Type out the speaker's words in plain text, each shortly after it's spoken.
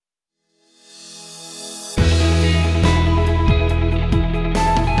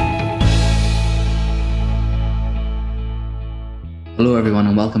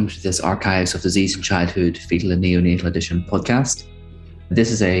welcome to this Archives of Disease in Childhood Fetal and Neonatal Edition podcast.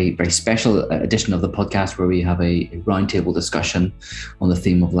 This is a very special edition of the podcast where we have a roundtable discussion on the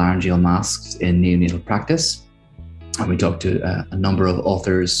theme of laryngeal masks in neonatal practice. And we talk to a number of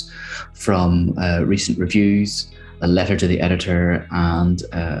authors from recent reviews, a letter to the editor, and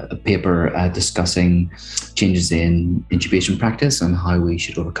a paper discussing changes in intubation practice and how we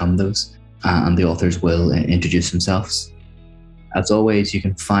should overcome those. And the authors will introduce themselves. As always, you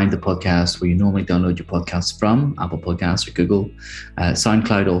can find the podcast where you normally download your podcasts from, Apple Podcasts or Google.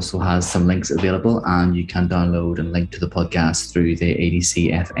 SoundCloud also has some links available, and you can download and link to the podcast through the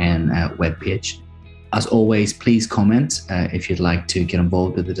ADCFN webpage. As always, please comment if you'd like to get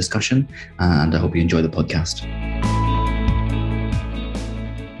involved with the discussion, and I hope you enjoy the podcast.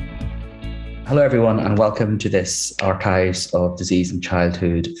 Hello, everyone, and welcome to this Archives of Disease in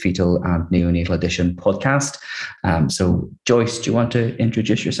Childhood, Fetal and Neonatal Edition podcast. So, Joyce, do you want to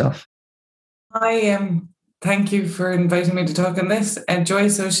introduce yourself? Hi, thank you for inviting me to talk on this.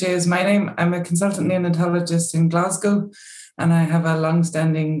 Joyce O'Shea is my name. I'm a consultant neonatologist in Glasgow, and I have a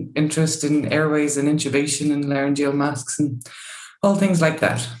long-standing interest in airways and intubation and laryngeal masks and all things like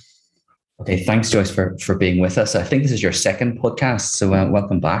that. Okay, thanks, Joyce, for being with us. I think this is your second podcast, so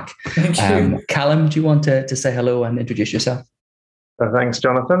welcome back. Thank you. Callum, do you want to say hello and introduce yourself? Thanks,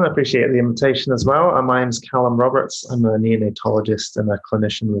 Jonathan. I appreciate the invitation as well. My name's Callum Roberts. I'm a neonatologist and a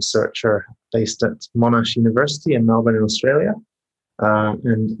clinician researcher based at Monash University in Melbourne, in Australia.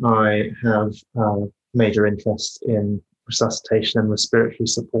 And I have a major interest in resuscitation and respiratory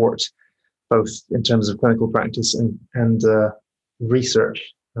support, both in terms of clinical practice and research.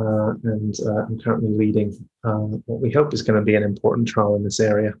 I'm currently leading what we hope is going to be an important trial in this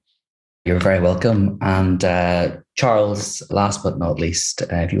area. You're very welcome. And Charles, last but not least,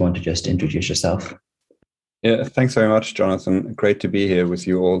 if you want to just introduce yourself. Yeah, thanks very much, Jonathan. Great to be here with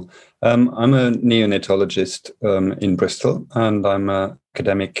you all. I'm a neonatologist in Bristol, and I'm an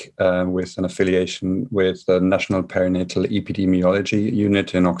academic with an affiliation with the National Perinatal Epidemiology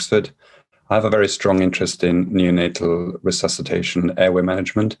Unit in Oxford. I have a very strong interest in neonatal resuscitation, airway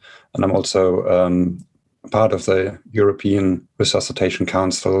management, and I'm also part of the European Resuscitation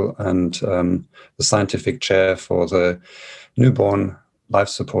Council and the scientific chair for the newborn life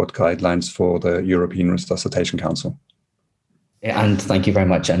support guidelines for the European Resuscitation Council. And thank you very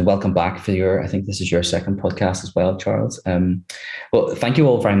much, and welcome back I think this is your second podcast as well, Charles. Well, thank you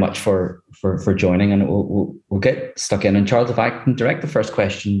all very much for joining, and we'll get stuck in. And Charles, if I can direct the first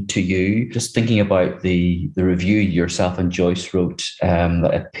question to you, just thinking about the review yourself and Joyce wrote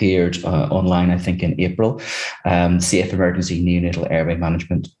that appeared online, I think in April, Safe Emergency Neonatal Airway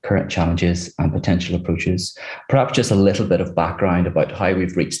Management, Current Challenges and Potential Approaches. Perhaps just a little bit of background about how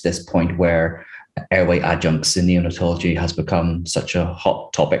we've reached this point where airway adjuncts in neonatology has become such a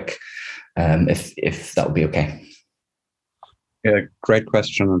hot topic, if that would be okay. Yeah, great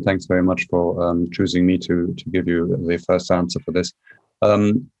question, and thanks very much for choosing me to give you the first answer for this.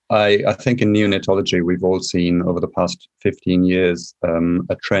 I think in neonatology, we've all seen over the past 15 years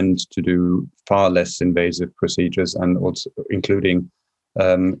a trend to do far less invasive procedures, and also including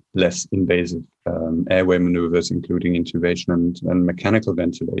less invasive airway maneuvers, including intubation and mechanical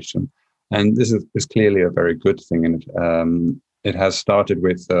ventilation. And this is clearly a very good thing. And it has started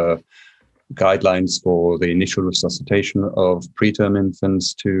with guidelines for the initial resuscitation of preterm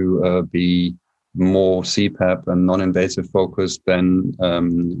infants to be more CPAP and non-invasive focused than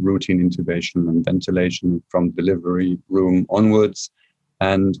routine intubation and ventilation from delivery room onwards.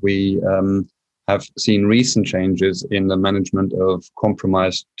 And we have seen recent changes in the management of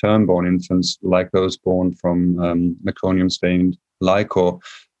compromised term-born infants, like those born from meconium-stained liquor,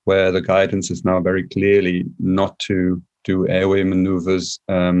 where the guidance is now very clearly not to do airway maneuvers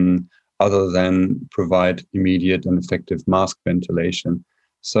other than provide immediate and effective mask ventilation.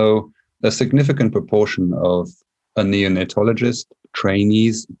 So a significant proportion of a neonatologist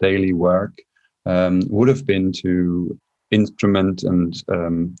trainee's daily work would have been to instrument and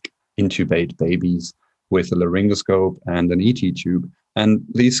intubate babies with a laryngoscope and an ET tube. And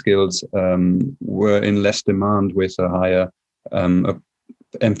these skills were in less demand with a higher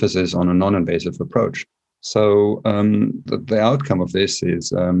emphasis on a non-invasive approach. So the outcome of this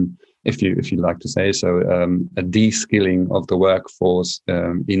is, if you like to say so, a de-skilling of the workforce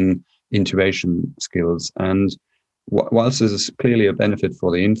in intubation skills. And whilst this is clearly a benefit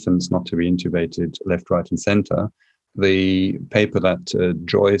for the infants not to be intubated left, right, and centre, the paper that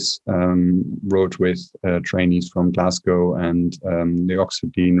Joyce wrote with trainees from Glasgow and the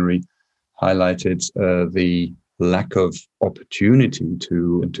Oxford Deanery highlighted the lack of opportunity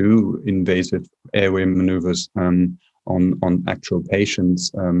to do invasive airway maneuvers on actual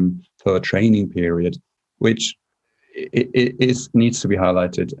patients per training period, which needs to be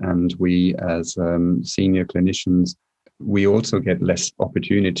highlighted. And we, as senior clinicians, we also get less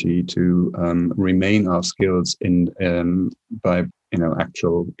opportunity to remain our skills by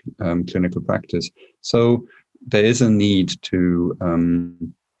actual clinical practice. So there is a need to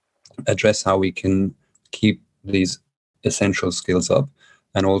address how we can keep these essential skills up,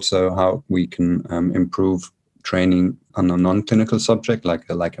 and also how we can improve training on a non-clinical subject like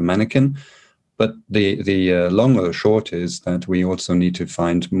a mannequin. But the long or short is that we also need to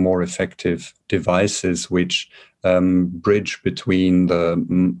find more effective devices which bridge between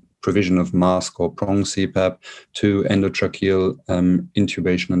the provision of mask or prong CPAP to endotracheal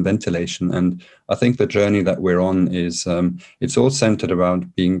intubation and ventilation. And I think the journey that we're on is it's all centered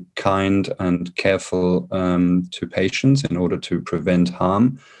around being kind and careful to patients in order to prevent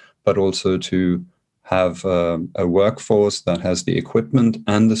harm, but also to have a workforce that has the equipment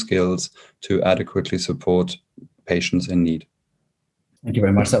and the skills to adequately support patients in need. Thank you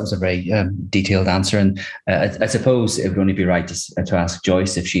very much. That was a very detailed answer. And I suppose it would only be right to ask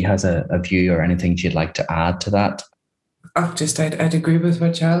Joyce if she has a view or anything she'd like to add to that. I'd agree with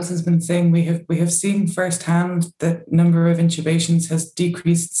what Charles has been saying. We have seen firsthand that number of intubations has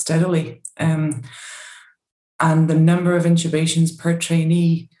decreased steadily. And the number of intubations per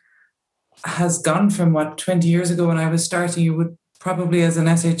trainee has gone from 20 years ago when I was starting, you would probably as an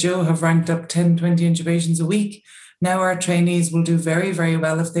SHO have ranked up 10, 20 intubations a week. Now our trainees will do very, very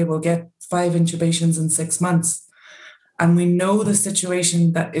well if they will get 5 intubations in 6 months. And we know the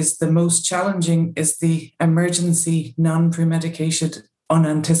situation that is the most challenging is the emergency, non-premedicated,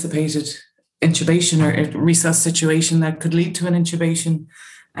 unanticipated intubation or resus situation that could lead to an intubation.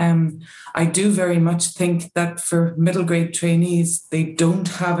 I do very much think that for middle grade trainees, they don't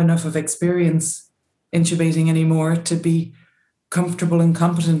have enough of experience intubating anymore to be comfortable and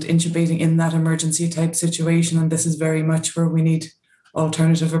competent intubating in that emergency type situation. And this is very much where we need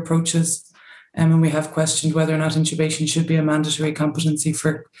alternative approaches. And we have questioned whether or not intubation should be a mandatory competency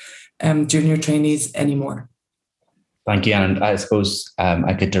for junior trainees anymore. Thank you. And I suppose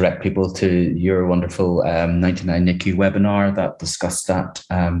I could direct people to your wonderful 99 NICU webinar that discussed that,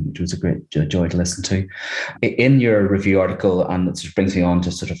 which was a great joy to listen to. In your review article, and it just brings me on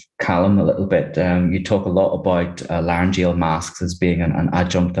to sort of Callum a little bit, you talk a lot about laryngeal masks as being an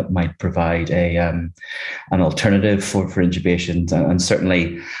adjunct that might provide an alternative for intubations. And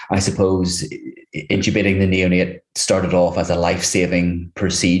certainly, I suppose, intubating the neonate started off as a life-saving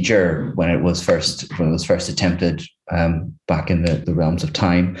procedure when it was first attempted back in the realms of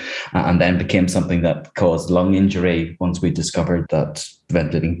time, and then became something that caused lung injury once we discovered that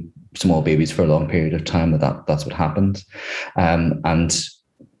ventilating small babies for a long period of time, that's what happened. And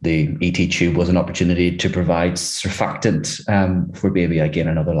the ET tube was an opportunity to provide surfactant for baby, again,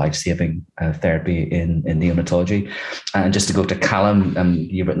 another life-saving therapy in neonatology. And just to go to Callum,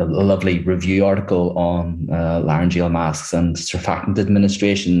 you've written a lovely review article on laryngeal masks and surfactant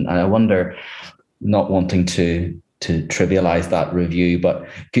administration. And I wonder, not wanting to trivialize that review, but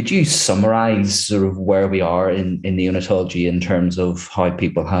could you summarize sort of where we are in neonatology in terms of how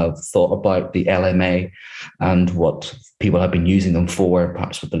people have thought about the LMA and what people have been using them for,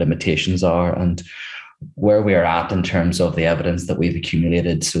 perhaps what the limitations are, and where we are at in terms of the evidence that we've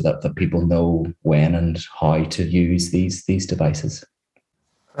accumulated so that people know when and how to use these devices?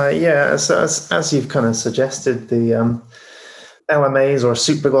 As you've kind of suggested, the LMAs or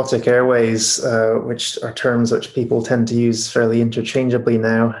supraglottic airways, which are terms which people tend to use fairly interchangeably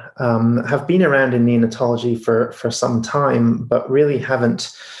now, have been around in neonatology for some time, but really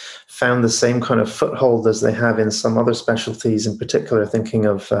haven't found the same kind of foothold as they have in some other specialties, in particular thinking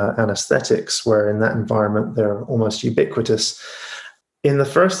of anesthetics, where in that environment they're almost ubiquitous. In the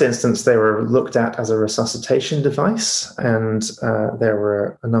first instance, they were looked at as a resuscitation device, and there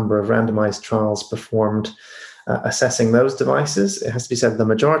were a number of randomized trials performed assessing those devices. It has to be said the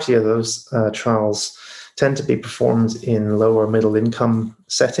majority of those trials tend to be performed in lower middle income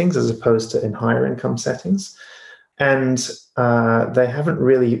settings as opposed to in higher income settings. And they haven't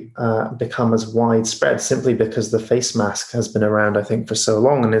really become as widespread simply because the face mask has been around, I think, for so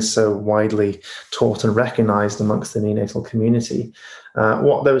long and is so widely taught and recognized amongst the neonatal community.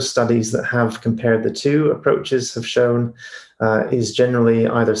 What those studies that have compared the two approaches have shown is generally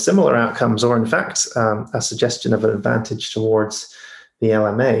either similar outcomes or, in fact, a suggestion of an advantage towards the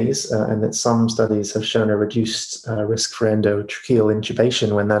LMAs, and that some studies have shown a reduced risk for endotracheal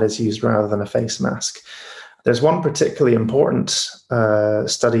intubation when that is used rather than a face mask. There's one particularly important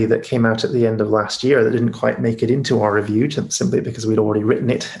study that came out at the end of last year that didn't quite make it into our review, simply because we'd already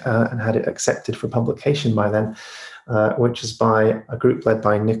written it and had it accepted for publication by then. which is by a group led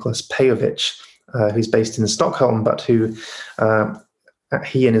by Nicholas Pajovic, who's based in Stockholm, but who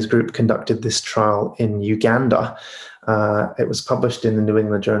he and his group conducted this trial in Uganda. It was published in the New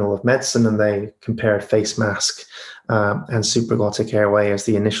England Journal of Medicine, and they compared face mask and supraglottic airway as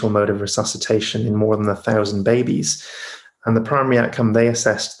the initial mode of resuscitation in more than 1,000 babies. And the primary outcome they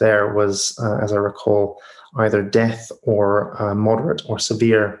assessed there was, as I recall, either death or moderate or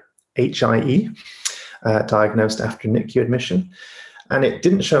severe HIE, diagnosed after NICU admission. And it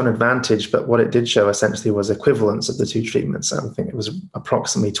didn't show an advantage, but what it did show essentially was equivalence of the two treatments. I think it was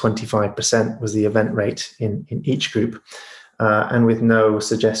approximately 25% was the event rate in each group, and with no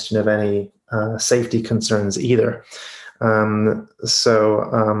suggestion of any safety concerns either.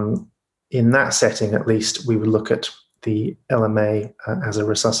 So in that setting, at least, we would look at the LMA as a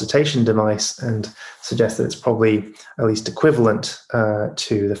resuscitation device and suggest that it's probably at least equivalent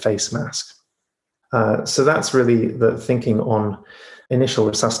to the face mask. So that's really the thinking on initial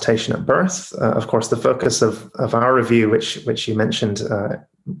resuscitation at birth. Of course, the focus of our review, which you mentioned,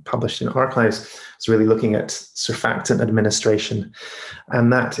 published in Archives, is really looking at surfactant administration.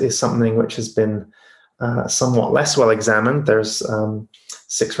 And that is something which has been somewhat less well examined. There's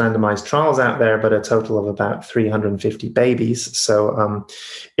 6 randomized trials out there, but a total of about 350 babies. So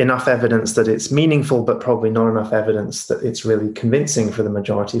enough evidence that it's meaningful, but probably not enough evidence that it's really convincing for the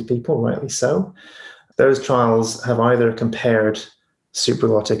majority of people, rightly so. Those trials have either compared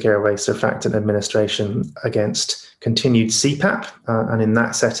supraglottic airway surfactant administration against continued CPAP, and in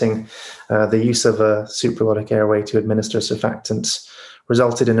that setting, the use of a supraglottic airway to administer surfactant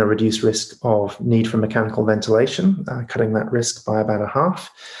resulted in a reduced risk of need for mechanical ventilation, cutting that risk by about a half.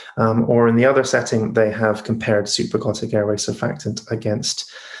 Or in the other setting, they have compared supraglottic airway surfactant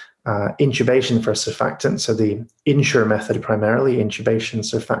against intubation for surfactant, so the INSURE method primarily, intubation,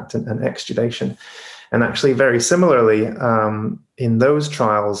 surfactant, and extubation. And actually, very similarly, in those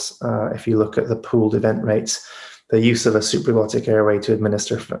trials, if you look at the pooled event rates, the use of a supraglottic airway to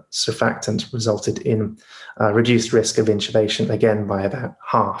administer surfactant resulted in reduced risk of intubation, again, by about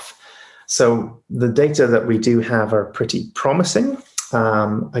half. So the data that we do have are pretty promising.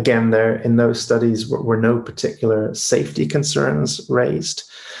 Again, there in those studies were no particular safety concerns raised.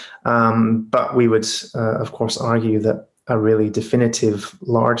 But we would, of course, argue that a really definitive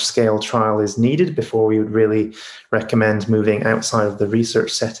large-scale trial is needed before we would really recommend moving outside of the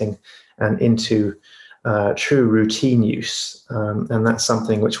research setting and into true routine use. And that's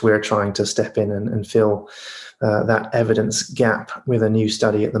something which we're trying to step in and fill that evidence gap with a new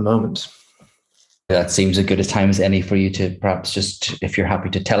study at the moment. That seems as good a time as any for you to perhaps just, if you're happy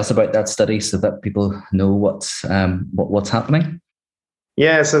to tell us about that study so that people know what's happening.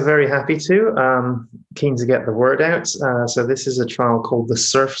 Yeah, so very happy to. Keen to get the word out. So this is a trial called the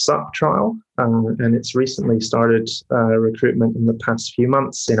SURFS-UP trial, and it's recently started recruitment in the past few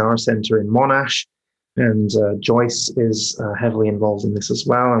months in our centre in Monash, and Joyce is heavily involved in this as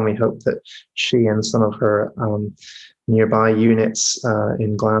well, and we hope that she and some of her nearby units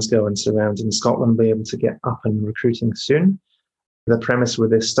in Glasgow and surrounding Scotland will be able to get up and recruiting soon. The premise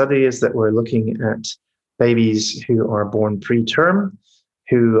with this study is that we're looking at babies who are born preterm,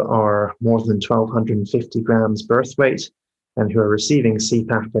 who are more than 1,250 grams birth weight, and who are receiving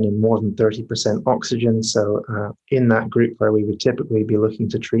CPAP and in more than 30% oxygen. So in that group where we would typically be looking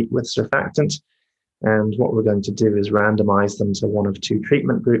to treat with surfactant. And what we're going to do is randomize them to one of 2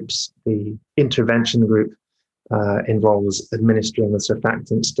 treatment groups. The intervention group involves administering the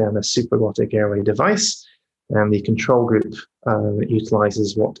surfactant down a supraglottic airway device, and the control group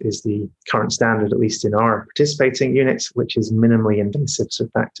utilizes what is the current standard, at least in our participating units, which is minimally invasive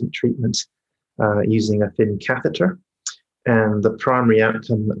surfactant treatment using a thin catheter. And the primary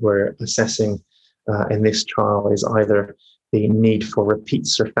outcome that we're assessing in this trial is either the need for repeat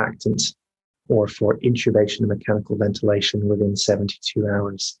surfactant or for intubation and mechanical ventilation within 72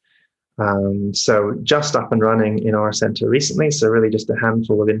 hours. So just up and running in our centre recently, so really just a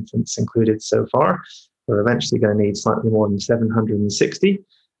handful of infants included so far. We're eventually going to need slightly more than 760.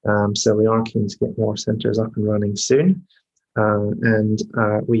 So we are keen to get more centres up and running soon. And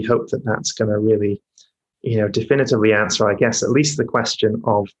we hope that that's going to really, definitively answer, I guess, at least the question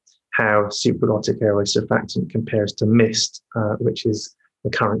of how supraglottic airway surfactant compares to MIST, which is the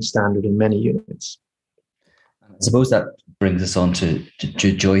current standard in many units. I suppose that brings us on to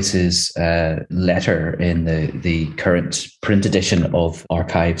Joyce's letter in the current print edition of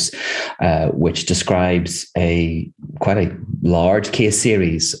Archives, which describes quite a large case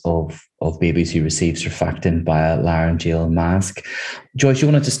series of of babies who receive surfactant by a laryngeal mask. Joyce, you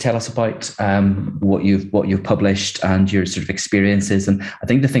want to just tell us about what you've published and your sort of experiences? And I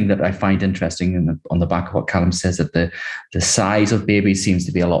think the thing that I find interesting on the back of what Callum says, that the size of babies seems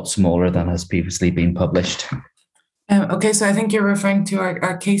to be a lot smaller than has previously been published. Okay, so I think you're referring to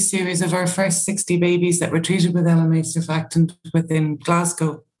our case series of our first 60 babies that were treated with LMA surfactant within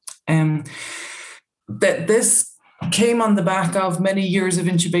Glasgow. That this came on the back of many years of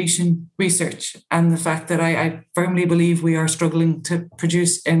intubation research and the fact that I firmly believe we are struggling to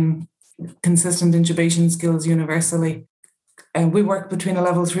produce consistent intubation skills universally. We work between a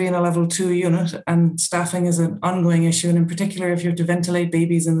level 3 and a level 2 unit, and staffing is an ongoing issue. And in particular, if you have to ventilate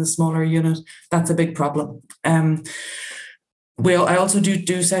babies in the smaller unit, that's a big problem. I also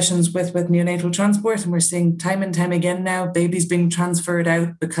do sessions with neonatal transport, and we're seeing time and time again now babies being transferred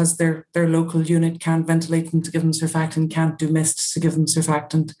out because their local unit can't ventilate them to give them surfactant, can't do mist to give them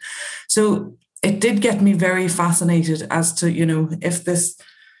surfactant. So it did get me very fascinated as to, if this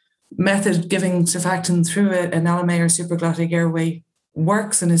method, giving surfactant through an LMA or supraglottic airway,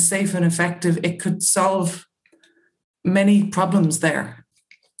 works and is safe and effective, it could solve many problems there.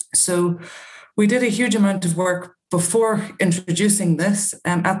 So we did a huge amount of work before introducing this.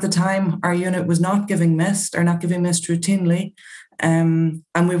 At the time, our unit was not giving mist routinely. And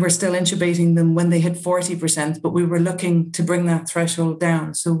we were still intubating them when they hit 40%, but we were looking to bring that threshold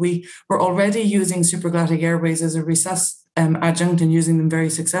down. So we were already using supraglottic airways as a resus adjunct and using them very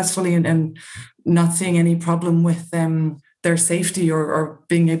successfully and not seeing any problem with their safety or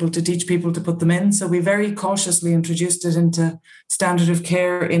being able to teach people to put them in. So we very cautiously introduced it into standard of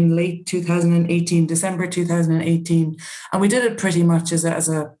care in late 2018, December 2018. And we did it pretty much as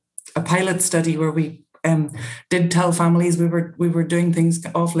a pilot study where we did tell families we were doing things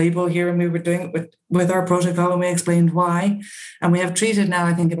off label here, and we were doing it with our protocol, and we explained why. And we have treated now,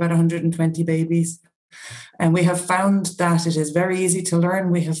 I think, about 120 babies. And we have found that it is very easy to learn.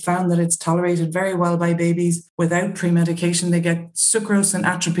 We have found that it's tolerated very well by babies without pre-medication. They get sucrose and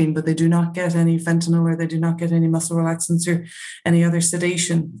atropine, but they do not get any fentanyl, or they do not get any muscle relaxants or any other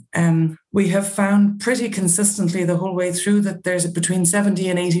sedation. We have found pretty consistently the whole way through that there's between 70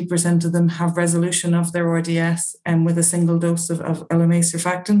 and 80% of them have resolution of their RDS with a single dose of LMA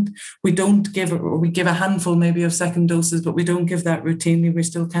surfactant. We give a handful maybe of second doses, but we don't give that routinely. We're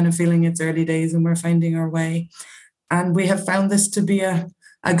still kind of feeling it's early days and we're finding our way. And we have found this to be a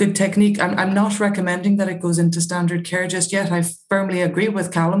good technique. I'm not recommending that it goes into standard care just yet. I firmly agree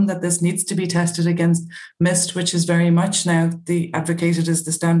with Callum that this needs to be tested against mist, which is very much now advocated as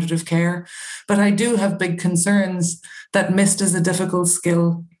the standard of care. But I do have big concerns that mist is a difficult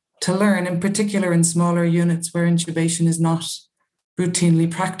skill to learn, in particular in smaller units where intubation is not routinely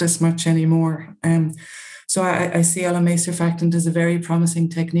practiced much anymore. So I see LMA surfactant as a very promising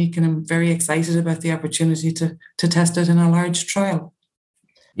technique, and I'm very excited about the opportunity to test it in a large trial.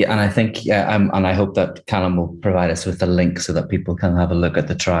 Yeah, and I think, and I hope that Callum will provide us with a link so that people can have a look at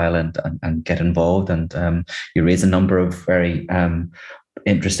the trial and get involved. And you raise a number of very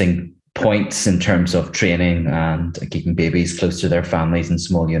interesting points in terms of training and keeping babies close to their families in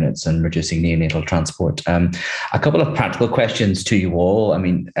small units and reducing neonatal transport. A couple of practical questions to you all. I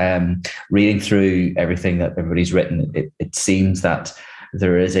mean, reading through everything that everybody's written, it seems that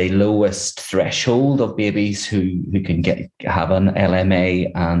there is a lowest threshold of babies who can have an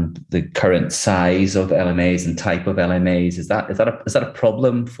LMA, and the current size of LMAs and type of LMAs, is that a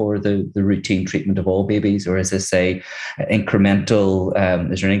problem for the routine treatment of all babies, or is this is there an incremental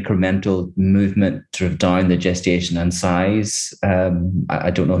movement sort of down the gestation and size? I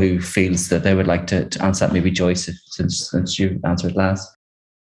don't know who feels that they would like to answer that. Maybe Joyce, since you answered last.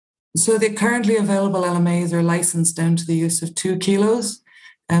 So the currently available LMAs are licensed down to the use of 2 kilos.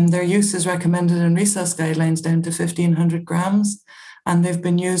 Their use is recommended in resus guidelines down to 1,500 grams, and they've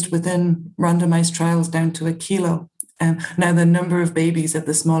been used within randomized trials down to 1 kilo. Now, the number of babies at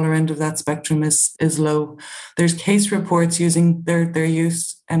the smaller end of that spectrum is low. There's case reports using their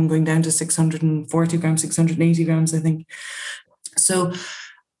use going down to 640 grams, 680 grams, I think. So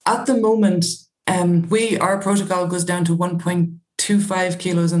at the moment, our protocol goes down to 1.25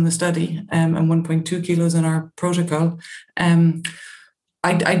 kilos in the study and 1.2 kilos in our protocol.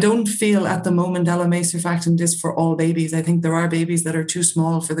 I don't feel at the moment LMA surfactant is for all babies. I think there are babies that are too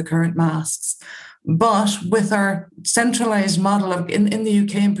small for the current masks. But with our centralized model in the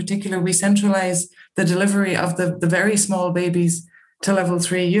UK in particular, we centralize the delivery of the very small babies to level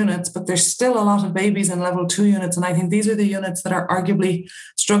 3 units, but there's still a lot of babies in level 2 units. And I think these are the units that are arguably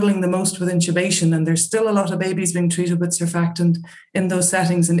struggling the most with intubation. And there's still a lot of babies being treated with surfactant in those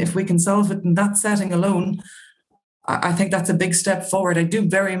settings. And if we can solve it in that setting alone, I think that's a big step forward. I do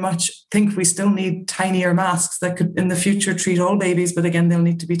very much think we still need tinier masks that could in the future treat all babies, but again, they'll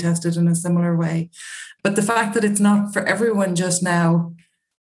need to be tested in a similar way. But the fact that it's not for everyone just now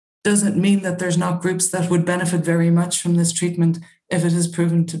doesn't mean that there's not groups that would benefit very much from this treatment if it is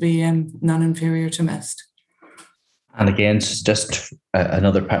proven to be non-inferior to MIST. And again, just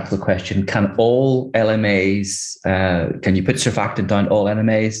another practical question. Can all LMAs, can you put surfactant down all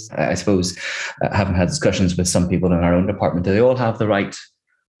LMAs? I suppose, having had discussions with some people in our own department, do they all have the right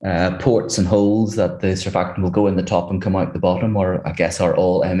ports and holes that the surfactant will go in the top and come out the bottom? Or I guess are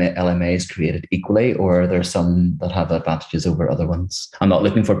all LMAs created equally, or are there some that have advantages over other ones? I'm not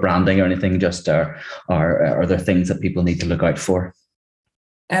looking for branding or anything, just are there things that people need to look out for?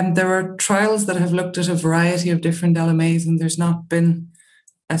 There are trials that have looked at a variety of different LMAs, and there's not been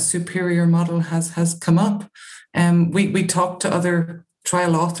a superior model has come up. We talked to other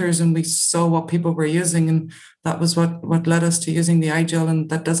trial authors and we saw what people were using, and that was what led us to using the iGel, and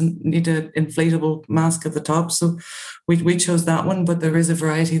that doesn't need an inflatable mask at the top. So we chose that one, but there is a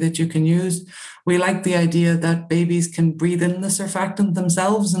variety that you can use. We like the idea that babies can breathe in the surfactant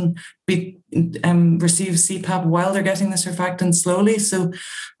themselves and receive CPAP while they're getting the surfactant slowly. So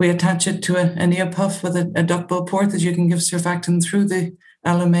we attach it to a neopuff with a ductile port that you can give surfactant through the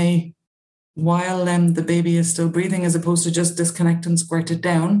LMA while the baby is still breathing, as opposed to just disconnect and squirt it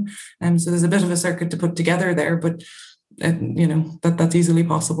down. So there's a bit of a circuit to put together there, but that's easily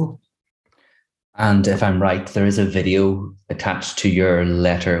possible. And if I'm right, there is a video attached to your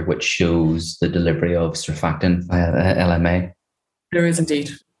letter which shows the delivery of surfactant via LMA. There is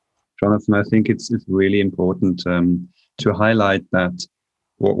indeed. Jonathan, I think it's really important to highlight that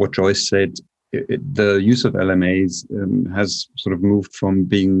what Joyce said, the use of LMAs has sort of moved from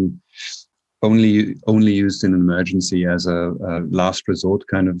being only used in an emergency as a last resort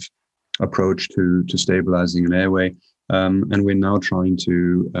kind of approach to stabilizing an airway. And we're now trying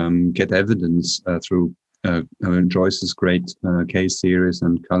to get evidence through Joyce's great case series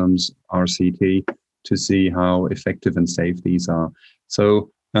and Callum's RCT to see how effective and safe these are.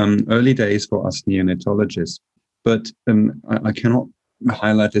 So early days for us neonatologists, but I cannot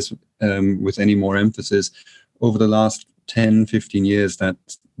highlight this with any more emphasis. Over the last 10, 15 years that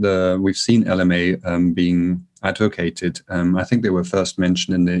we've seen LMA being advocated. I think they were first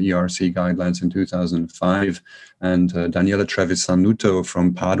mentioned in the ERC guidelines in 2005. And Daniela Trevisanuto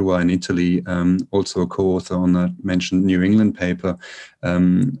from Padua in Italy, also a co-author on that mentioned New England paper,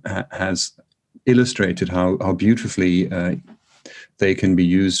 has illustrated how beautifully they can be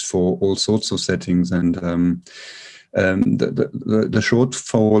used for all sorts of settings. And the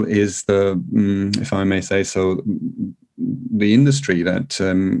shortfall is if I may say so, the industry that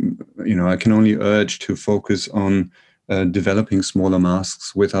I can only urge to focus on developing smaller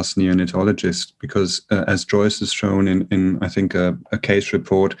masks with us neonatologists, because as Joyce has shown in I think a case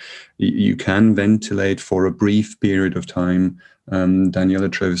report, you can ventilate for a brief period of time. Daniela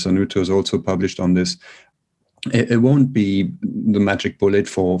Trevisanuto has also published on this. It won't be the magic bullet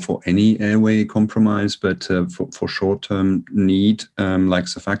for any airway compromise, but for short-term need, like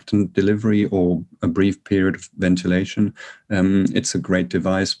surfactant delivery or a brief period of ventilation, it's a great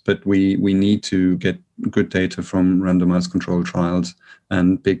device. But we need to get good data from randomized controlled trials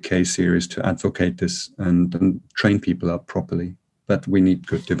and big case series to advocate this and train people up properly. But we need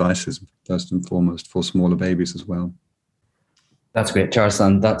good devices first and foremost for smaller babies as well. That's great, Charles,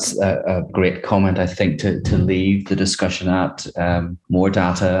 and that's a great comment, I think, to leave the discussion at. More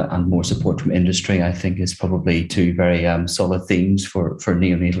data and more support from industry, I think, is probably two very solid themes for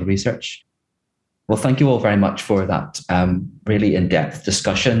neonatal research. Well, thank you all very much for that really in-depth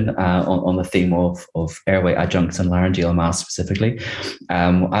discussion on the theme of airway adjuncts and laryngeal masks specifically.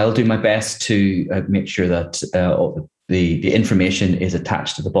 I'll do my best to make sure that the information is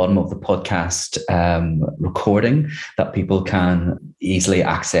attached to the bottom of the podcast recording that people can easily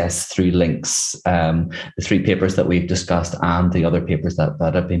access through links. The 3 papers that we've discussed and the other papers that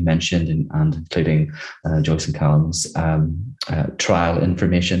have been mentioned, and including Joyce and Callum's trial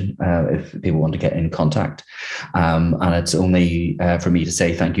information if people want to get in contact. And it's only for me to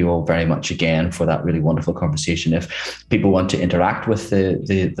say thank you all very much again for that really wonderful conversation. If people want to interact with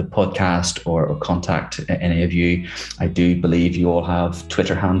the podcast or contact any of you, I do believe you all have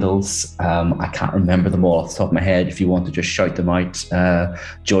Twitter handles. I can't remember them all off the top of my head. If you want to just shout them out.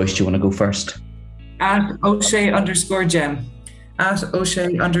 Joyce, do you want to go first? At O'Shea_Gem. At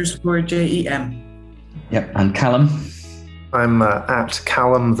O'Shea_JEM. Yep. And Callum? I'm at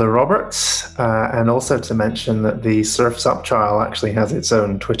Callum the Roberts, and also to mention that the Surf's Up trial actually has its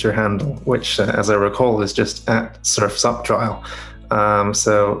own Twitter handle, which, as I recall, is just at Surf's Up trial.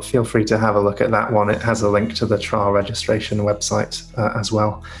 So feel free to have a look at that one. It has a link to the trial registration website as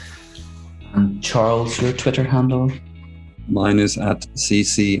well. And Charles, your Twitter handle? Mine is at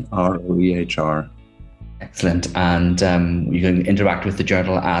CCROEHR. Excellent. And you can interact with the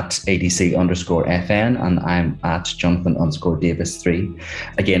journal at ADC_FN, and I'm at Jonathan_Davis3.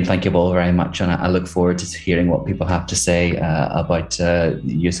 Again, thank you all very much. And I look forward to hearing what people have to say about the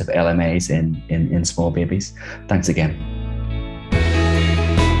use of LMAs in small babies. Thanks again.